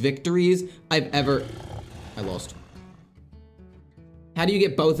sickest victories I've ever... I lost. How do you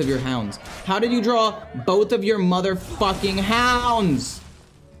get both of your hounds? How did you draw both of your motherfucking hounds?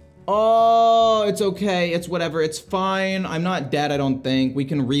 Oh, it's okay. It's whatever. It's fine. I'm not dead, I don't think. We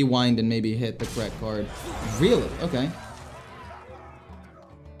can rewind and maybe hit the correct card. Really? Okay.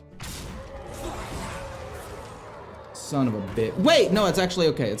 Son of a bitch. Wait, no, it's actually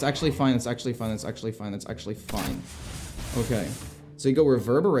okay. It's actually fine. It's actually fine. It's actually fine. It's actually fine. Okay. So you go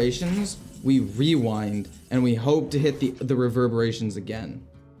Reverberations, we rewind, and we hope to hit the Reverberations again.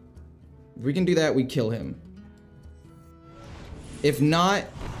 If we can do that, we kill him. If not,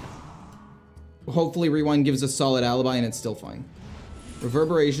 hopefully Rewind gives us solid alibi and it's still fine.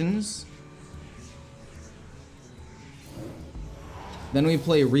 Reverberations. Then we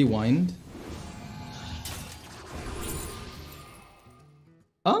play Rewind.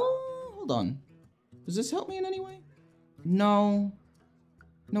 Oh, hold on. Does this help me in any way? No.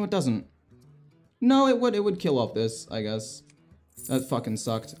 No, it doesn't. No, it would kill off this, I guess. That fucking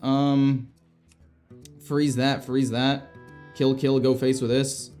sucked. Freeze that, freeze that. Kill, go face with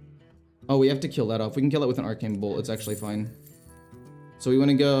this. Oh, we have to kill that off. We can kill it with an Arcane Bolt. It's actually fine. So we want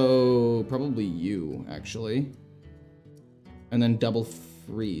to go probably you, actually. And then double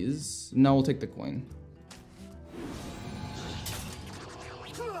freeze. No, we'll take the coin.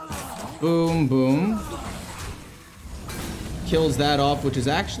 Boom, boom. Kills that off, which is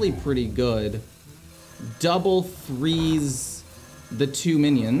actually pretty good. Double freeze the 2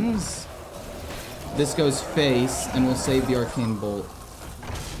 minions. This goes face, and we'll save the Arcane Bolt.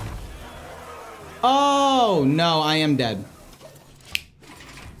 Oh, no, I am dead.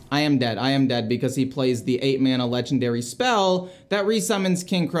 I am dead. I am dead because he plays the 8 mana legendary spell that resummons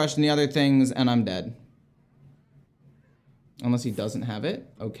King Crush and the other things, and I'm dead. Unless he doesn't have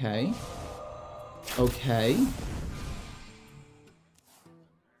it. Okay. Okay.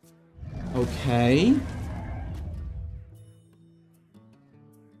 Okay.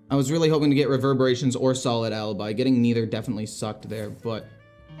 I was really hoping to get Reverberations or Solid Alibi. Getting neither definitely sucked there, but...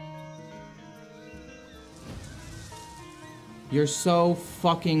 You're so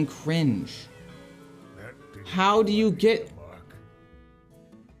fucking cringe. How do you get...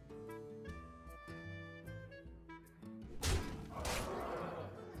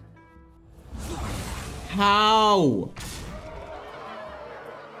 How?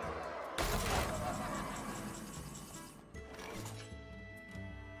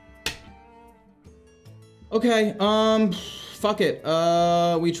 Okay, fuck it.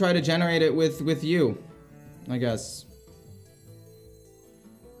 We try to generate it with you, I guess.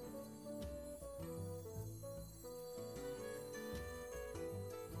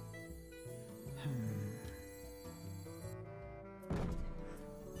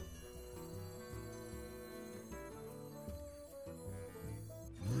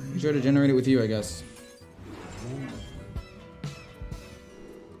 Try to generate it with you, I guess.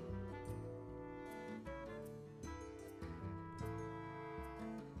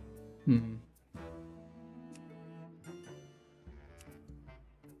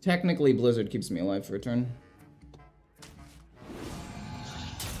 Technically, Blizzard keeps me alive for a turn.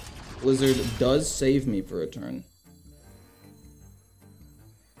 Blizzard does save me for a turn.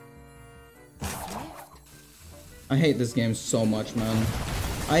 I hate this game so much, man.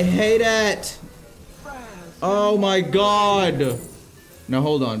 I hate it! Oh my god! Now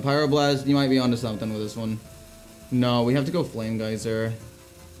hold on, Pyroblast, you might be onto something with this one. No, we have to go Flame Geyser.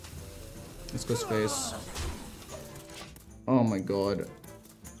 Let's go Space. Oh my god.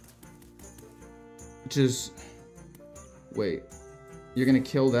 Just... Wait. You're gonna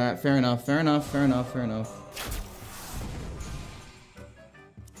kill that. Fair enough, fair enough, fair enough, fair enough.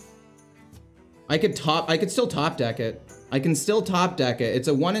 I could still top deck it. I can still top deck it. It's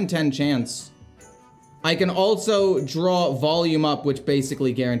a 1 in 10 chance. I can also draw volume up, which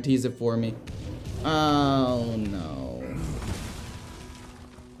basically guarantees it for me. Oh no.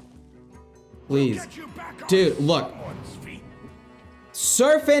 Please. Dude, look.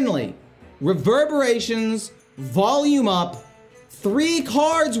 Sir Finley. Reverberations, volume up, 3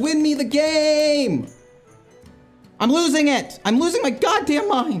 cards win me the game! I'm losing it! I'm losing my goddamn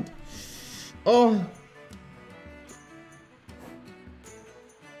mind! Oh.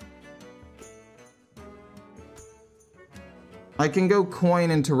 I can go coin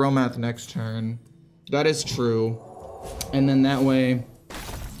into Romath next turn. That is true. And then that way...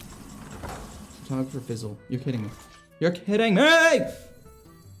 Photographer Fizzle. You're kidding me. You're kidding me!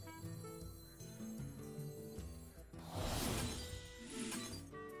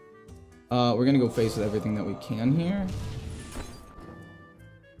 We're gonna go face with everything that we can here.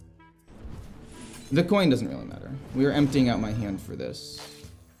 The coin doesn't really matter. We are emptying out my hand for this.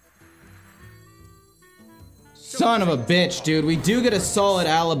 Son of a bitch, dude. We do get a solid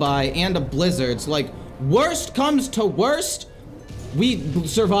alibi and a blizzard. So, like, worst comes to worst, we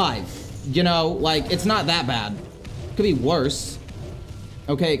survive. You know, like, it's not that bad. Could be worse.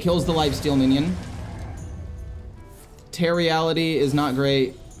 Okay, it kills the lifesteal minion. Terreality is not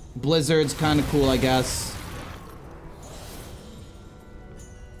great. Blizzard's kind of cool, I guess.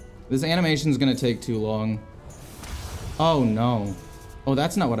 This animation's gonna take too long. Oh no. Oh,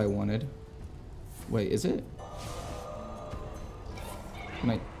 that's not what I wanted. Wait, is it?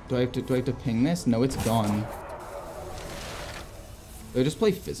 Do I have to ping this? No, it's gone. Do I just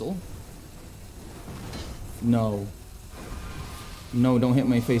play Fizzle? No. No, don't hit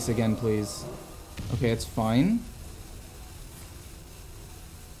my face again, please. Okay, it's fine.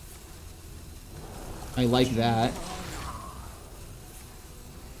 I like that.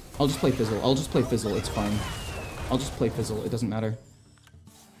 I'll just play Fizzle. I'll just play Fizzle. It's fine. I'll just play Fizzle. It doesn't matter.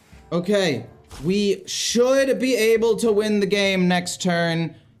 Okay. We should be able to win the game next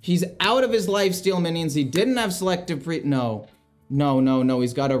turn. He's out of his lifesteal minions. He didn't have selective pre- No. No, no, no.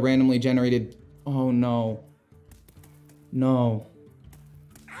 He's got a randomly generated... Oh, no. No.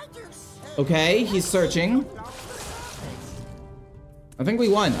 Okay, he's searching. I think we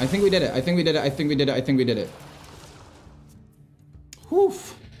won. I think we did it. I think we did it. I think we did it. I think we did it. Whew.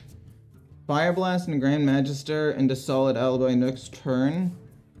 Fire Blast and Grand Magister into Solid Alibi next turn.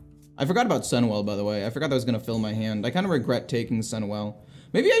 I forgot about Sunwell, by the way. I forgot that was gonna fill my hand. I kind of regret taking Sunwell.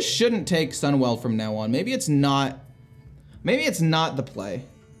 Maybe I shouldn't take Sunwell from now on. Maybe it's not the play.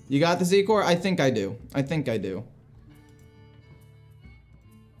 You got this, Ecore? I think I do. I think I do.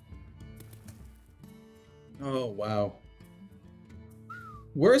 Oh, wow.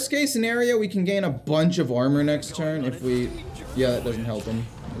 Worst case scenario, we can gain a bunch of armor next turn if we... Yeah, that doesn't help him.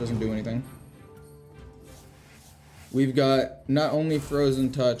 It doesn't do anything. We've got not only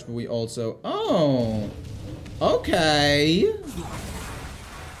Frozen Touch, but we also... Oh! Okay!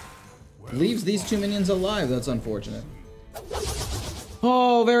 Leaves these 2 minions alive. That's unfortunate.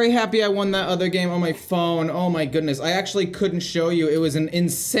 Oh, very happy I won that other game on my phone. Oh my goodness. I actually couldn't show you. It was an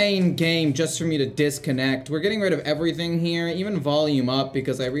insane game just for me to disconnect. We're getting rid of everything here, even volume up,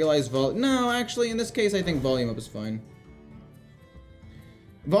 because I realized no, actually, in this case, I think volume up is fine.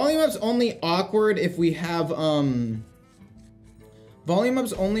 Volume up's only awkward if we have, volume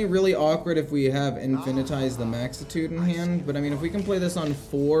up's only really awkward if we have Infinitize the Maxitude in hand, but I mean, if we can play this on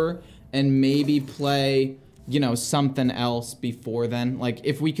 4 and maybe play, you know, something else before then. Like,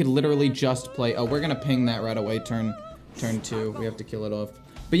 if we could literally just play... Oh, we're gonna ping that right away, turn 2. We have to kill it off.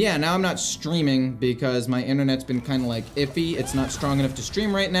 But yeah, now I'm not streaming because my internet's been kind of like iffy. It's not strong enough to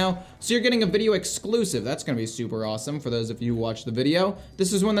stream right now. So you're getting a video exclusive. That's gonna be super awesome for those of you who watch the video.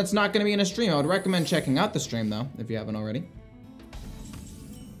 This is one that's not gonna be in a stream. I would recommend checking out the stream though, if you haven't already.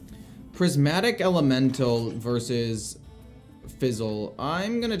 Prismatic Elemental versus Fizzle.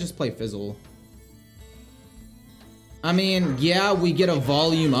 I'm gonna just play Fizzle. I mean, yeah, we get a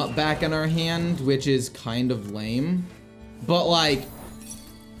volume up back in our hand, which is kind of lame. But like,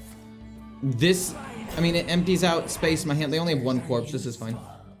 this, I mean, it empties out space in my hand. They only have 1 corpse, this is fine.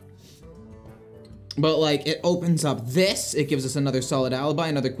 But like, it opens up this. It gives us another Solid Alibi,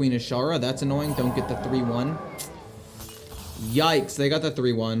 another Queen of Shara. That's annoying, don't get the 3-1. Yikes, they got the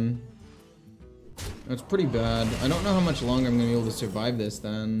 3-1. That's pretty bad. I don't know how much longer I'm gonna be able to survive this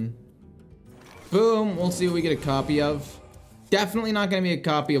then. Boom, we'll see what we get a copy of. Definitely not gonna be a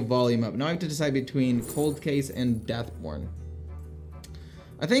copy of Volume Up. Now I have to decide between Cold Case and Deathborn.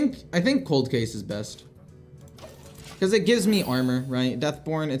 I think Cold Case is best. Because it gives me armor, right?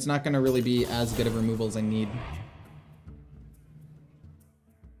 Deathborn, it's not gonna really be as good of removal as I need.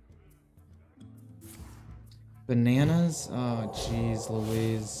 Bananas? Oh, jeez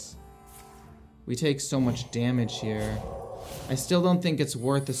Louise. We take so much damage here. I still don't think it's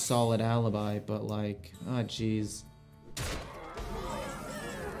worth a Solid Alibi, but like, oh jeez.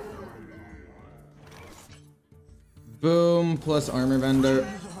 Boom, plus Armor Vendor.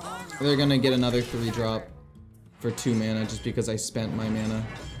 They're gonna get another 3-drop for 2 mana just because I spent my mana.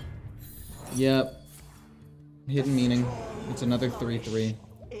 Yep. Hidden Meaning. It's another 3/3.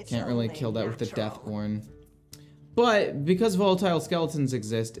 Can't really kill that with the Deathborn. But because volatile skeletons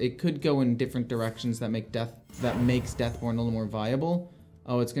exist, it could go in different directions that makes Deathborn a little more viable.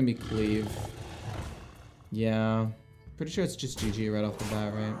 Oh, it's gonna be Cleave. Yeah. Pretty sure it's just GG right off the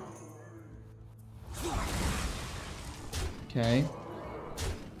bat, right? Okay.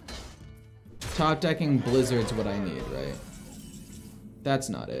 Top decking Blizzard's what I need, right? That's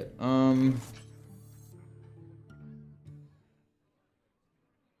not it.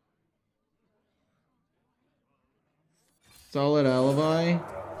 Solid Alibi.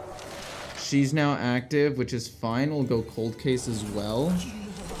 She's now active, which is fine. We'll go Cold Case as well.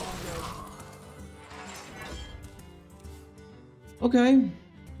 Okay.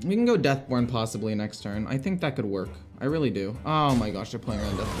 We can go Deathborn possibly next turn. I think that could work. I really do. Oh my gosh, they're playing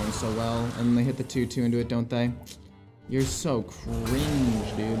around Deathborn so well. And they hit the 2/2 into it, don't they? You're so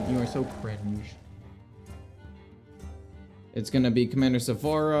cringe, dude. You are so cringe. It's gonna be Commander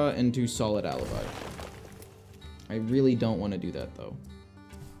Savara into Solid Alibi. I really don't want to do that, though.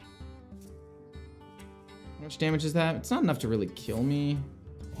 How much damage is that? It's not enough to really kill me.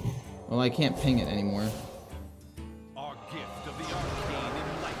 Well, I can't ping it anymore. Our gift of the arcane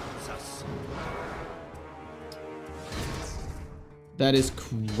enlightens us. That is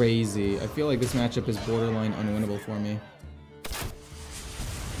crazy. I feel like this matchup is borderline unwinnable for me.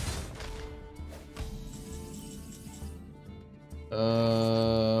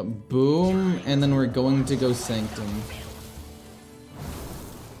 Boom, and then we're going to go Sanctum.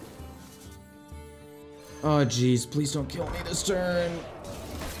 Oh jeez, please don't kill me this turn.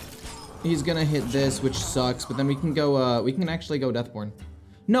 He's gonna hit this, which sucks, but then we can go, we can actually go Deathborn.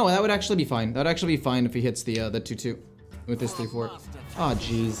 No, that would actually be fine. That would actually be fine if he hits the 2/2 with this 3/4. Oh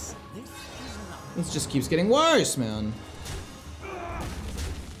jeez. This just keeps getting worse, man.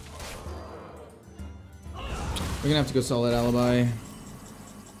 We're gonna have to go Solid Alibi.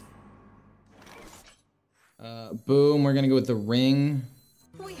 Boom, we're gonna go with the ring.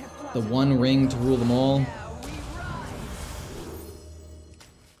 The 1 ring to rule them all.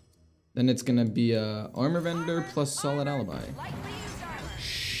 Then it's gonna be Armor Vendor plus Solid Alibi.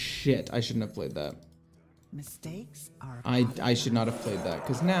 Shit, I shouldn't have played that. Mistakes are I should not have played that,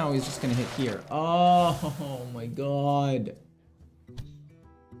 because now he's just gonna hit here. Oh my god.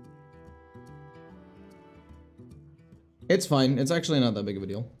 It's fine. It's actually not that big of a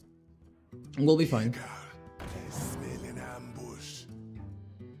deal. We'll be fine.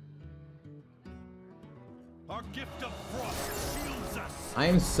 Our gift of frost shields us. I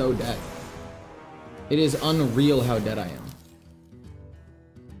am so dead. It is unreal how dead I am.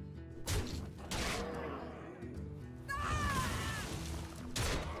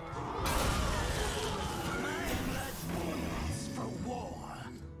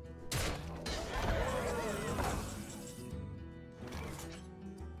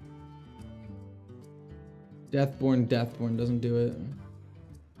 Deathborn doesn't do it.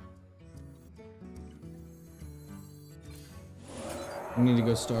 I need to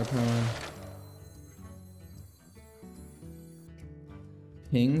go star power.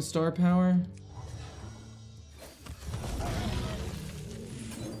 Ping star power?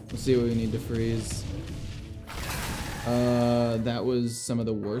 Let's see what we need to freeze. That was some of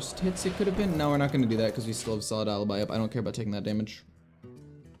the worst hits it could have been. No, we're not going to do that because we still have Solid Alibi up. I don't care about taking that damage.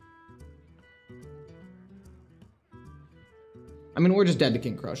 I mean, we're just dead to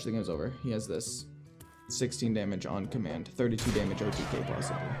King Crush. The game's over. He has this. 16 damage on command. 32 damage OTK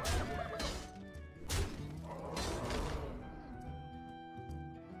possibly.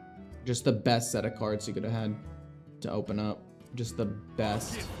 Just the best set of cards you could have had to open up. Just the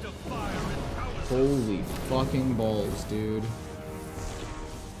best. Holy fucking balls, dude.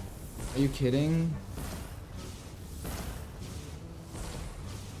 Are you kidding?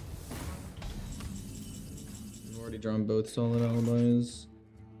 I've already drawn both Solid Alibis.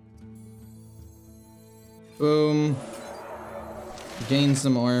 Boom. Gain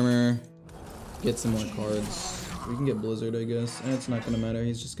some armor. Get some more cards. We can get Blizzard, I guess. It's not gonna matter.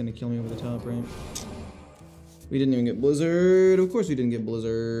 He's just gonna kill me over the top, right? We didn't even get Blizzard. Of course we didn't get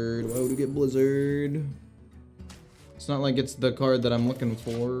Blizzard. Why would we get Blizzard? It's not like it's the card that I'm looking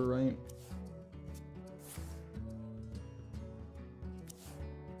for, right?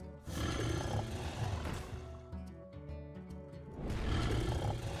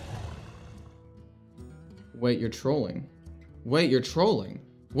 Wait, you're trolling. Wait, you're trolling.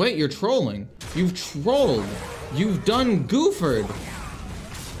 Wait, you're trolling. You've trolled. You've done goofered.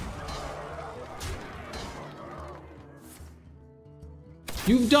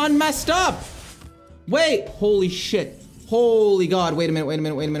 You've done messed up. Wait, holy shit. Holy God. Wait a minute, wait a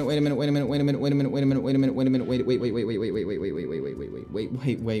minute, wait a minute, wait a minute, wait a minute, wait a minute, wait a minute, wait a minute, wait a minute, wait a minute, wait, wait, wait, wait, wait, wait, wait, wait, wait, wait, wait, wait, wait,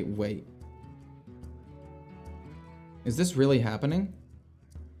 wait, wait, wait. Is this really happening?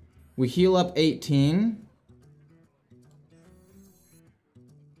 We heal up 18.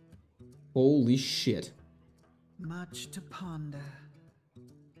 Holy shit. Much to ponder.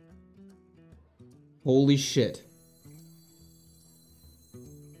 Holy shit.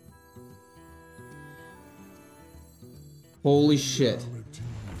 Holy shit.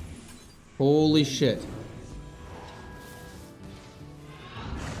 Holy shit.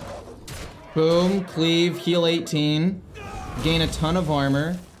 Boom, cleave, heal 18. Gain a ton of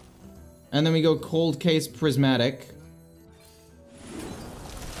armor. And then we go cold case prismatic.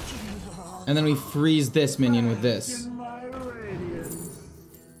 And then we freeze this minion with this.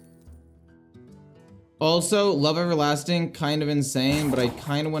 Also, Love Everlasting, kind of insane, but I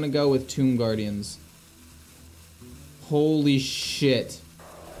kind of want to go with Tomb Guardians. Holy shit.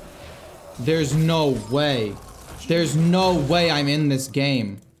 There's no way. There's no way I'm in this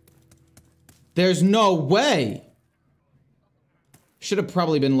game. There's no way. Should have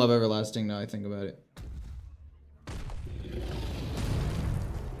probably been Love Everlasting now I think about it.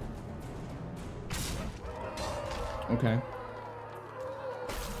 Okay.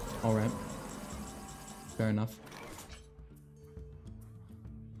 Alright. Fair enough.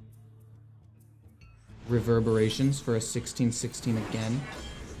 Reverberations for a 16/16 again.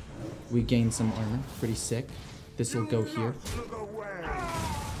 We gain some armor. Pretty sick. This will go here.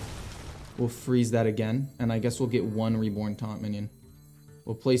 We'll freeze that again. And I guess we'll get one Reborn Taunt minion.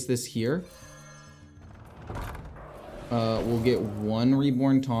 We'll place this here. We'll get one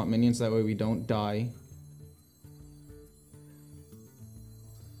Reborn Taunt minion so that way we don't die.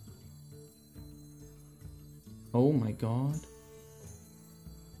 Oh my god.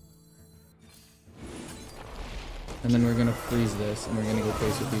 And then we're gonna freeze this, and we're gonna go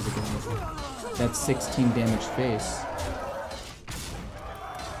face with these again. That's 16 damage face.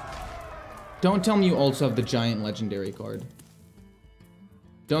 Don't tell me you also have the giant legendary card.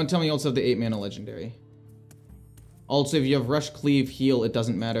 Don't tell me you also have the 8 mana legendary. Also, if you have Rush, Cleave, Heal, it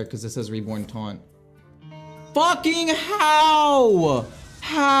doesn't matter because this has Reborn Taunt. Fucking how?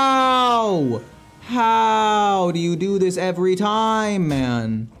 How? How do you do this every time,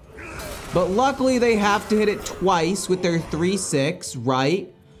 man? But luckily they have to hit it twice with their 3/6,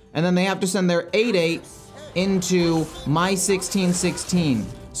 right? And then they have to send their 8/8 into my 16/16.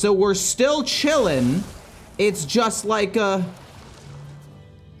 So we're still chillin'. It's just like a...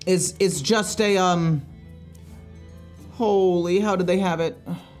 It's just a, Holy, how did they have it?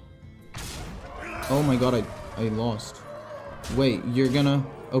 Oh my god, I lost. Wait, you're gonna...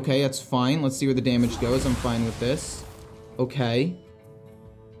 Okay, that's fine. Let's see where the damage goes. I'm fine with this. Okay.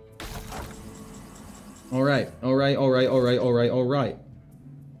 Alright, alright, alright, alright, alright, alright.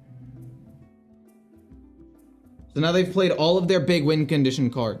 So now they've played all of their big win condition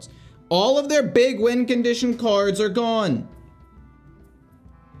cards. All of their big win condition cards are gone.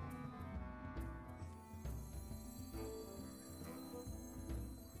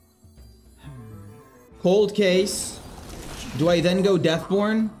 Cold case. Do I then go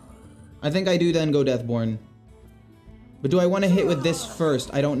Deathborn? I think I do then go Deathborn. But do I want to hit with this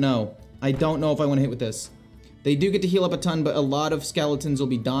first? I don't know. I don't know if I want to hit with this. They do get to heal up a ton, but a lot of skeletons will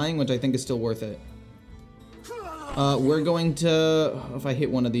be dying, which I think is still worth it. We're going to... If I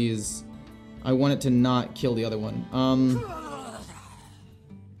hit one of these, I want it to not kill the other one.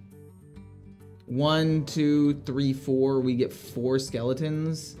 1, 2, 3, 4. We get 4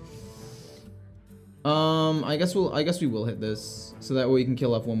 skeletons. I guess we will hit this, so that way we can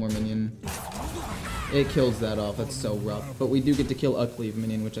kill off one more minion. It kills that off. That's so rough. But we do get to kill a cleave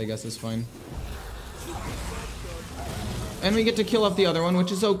minion, which I guess is fine. And we get to kill off the other one,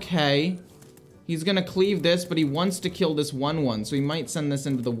 which is okay. He's gonna cleave this, but he wants to kill this 1/1, so he might send this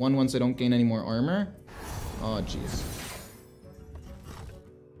into the 1/1 so I don't gain any more armor. Oh, jeez.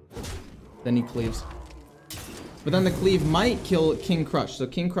 Then he cleaves. But then the cleave might kill King Crush, so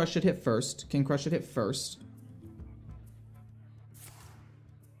King Crush should hit first. King Crush should hit first.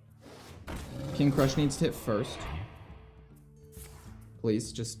 King Crush needs to hit first.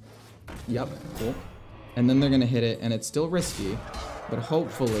 Please, just... Yep, cool. And then they're gonna hit it, and it's still risky, but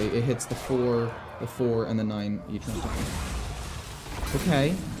hopefully it hits the 4, and the 9 each one.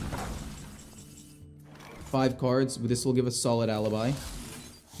 Okay. 5 cards. This will give us solid alibi.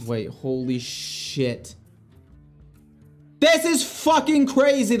 Wait, holy shit. This is fucking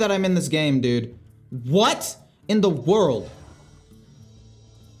crazy that I'm in this game, dude. What in the world?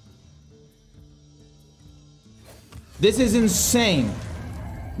 This is insane.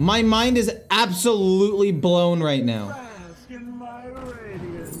 My mind is absolutely blown right now.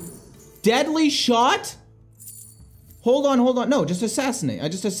 Deadly shot? Hold on, hold on. No, just assassinate. I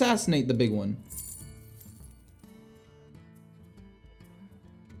just assassinate the big one.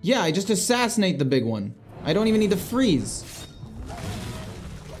 Yeah, I just assassinate the big one. I don't even need to freeze.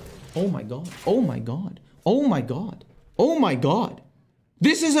 Oh my god. Oh my god. Oh my god. Oh my god.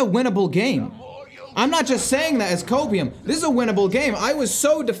 This is a winnable game. I'm not just saying that as copium. This is a winnable game. I was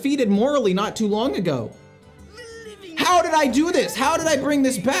so defeated morally not too long ago. How did I do this? How did I bring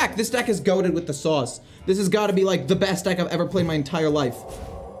this back? This deck is goated with the sauce. This has got to be like the best deck I've ever played my entire life.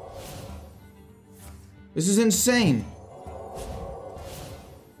 This is insane.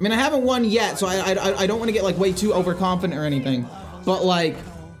 I mean, I haven't won yet, so I don't want to get like way too overconfident or anything. But like,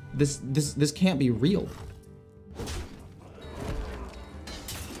 this can't be real.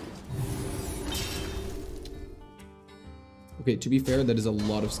 Okay, to be fair, that is a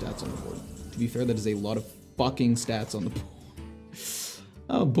lot of stats on the board. To be fair, that is a lot of fucking stats on the board.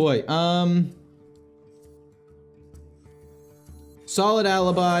 Oh boy. Solid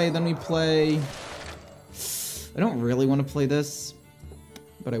alibi, then we play... I don't really want to play this,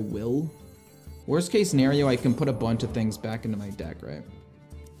 but I will. Worst case scenario, I can put a bunch of things back into my deck, right?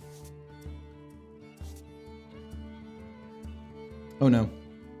 Oh no.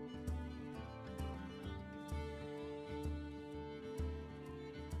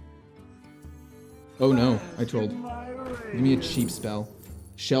 Oh no, I trolled. Give me a cheap spell.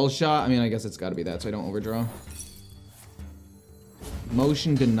 Shell shot, I mean, I guess it's gotta be that so I don't overdraw.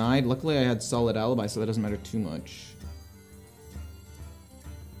 Motion denied. Luckily I had solid alibi, so that doesn't matter too much.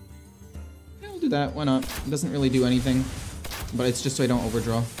 Yeah, I'll do that, why not? It doesn't really do anything, but it's just so I don't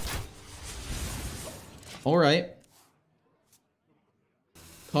overdraw. Alright.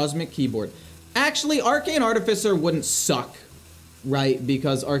 Cosmic Keyboard. Actually, Arcane Artificer wouldn't suck. Right,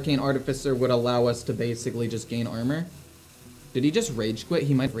 because Arcane Artificer would allow us to basically just gain armor. Did he just rage quit?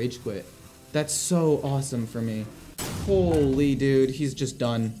 He might rage quit. That's so awesome for me. Holy dude, he's just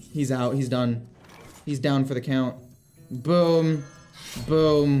done. He's out, he's done. He's down for the count. Boom,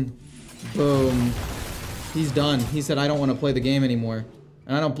 boom, boom. He's done. He said, I don't want to play the game anymore.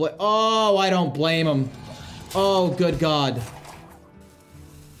 And I don't blame, oh, I don't blame him. Oh, good God.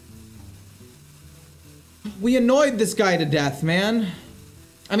 We annoyed this guy to death, man.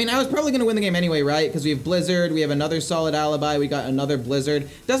 I mean, I was probably gonna win the game anyway, right? Because we have Blizzard, we have another solid alibi, we got another Blizzard.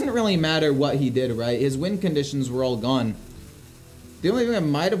 Doesn't really matter what he did, right? His win conditions were all gone. The only thing that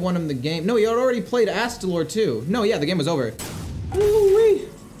might have won him the game... No, he had already played Astalor too. No, yeah, the game was over. Woo-wee.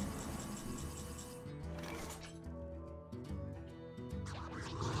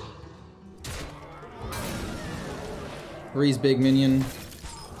 Breeze big minion.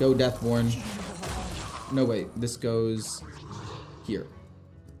 Go Deathborn. No, wait, this goes here.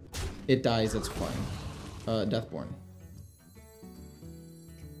 It dies, that's fine. Deathborn.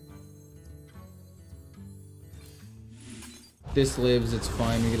 This lives, it's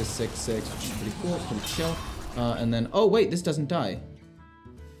fine. We get a 6/6, which is pretty cool, pretty chill. And then, oh wait, this doesn't die.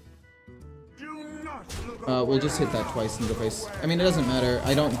 We'll just hit that twice in the face. I mean, it doesn't matter.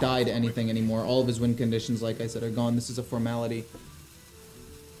 I don't die to anything anymore. All of his win conditions, like I said, are gone. This is a formality.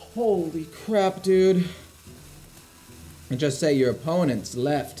 Holy crap, dude. And just say your opponent's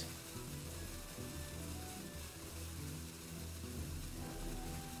left.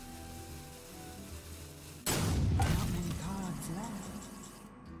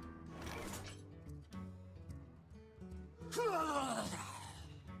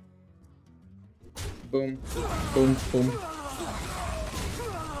 Boom. Boom. Boom.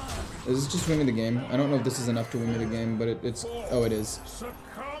 Is this just win me the game? I don't know if this is enough to win me the game, but it's... Oh, it is.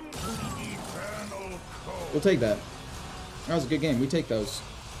 We'll take that. That was a good game. We take those.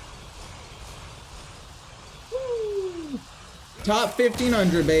 Woo. Top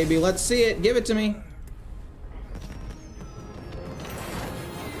 1500, baby. Let's see it. Give it to me.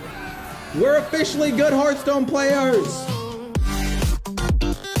 We're officially good Hearthstone players.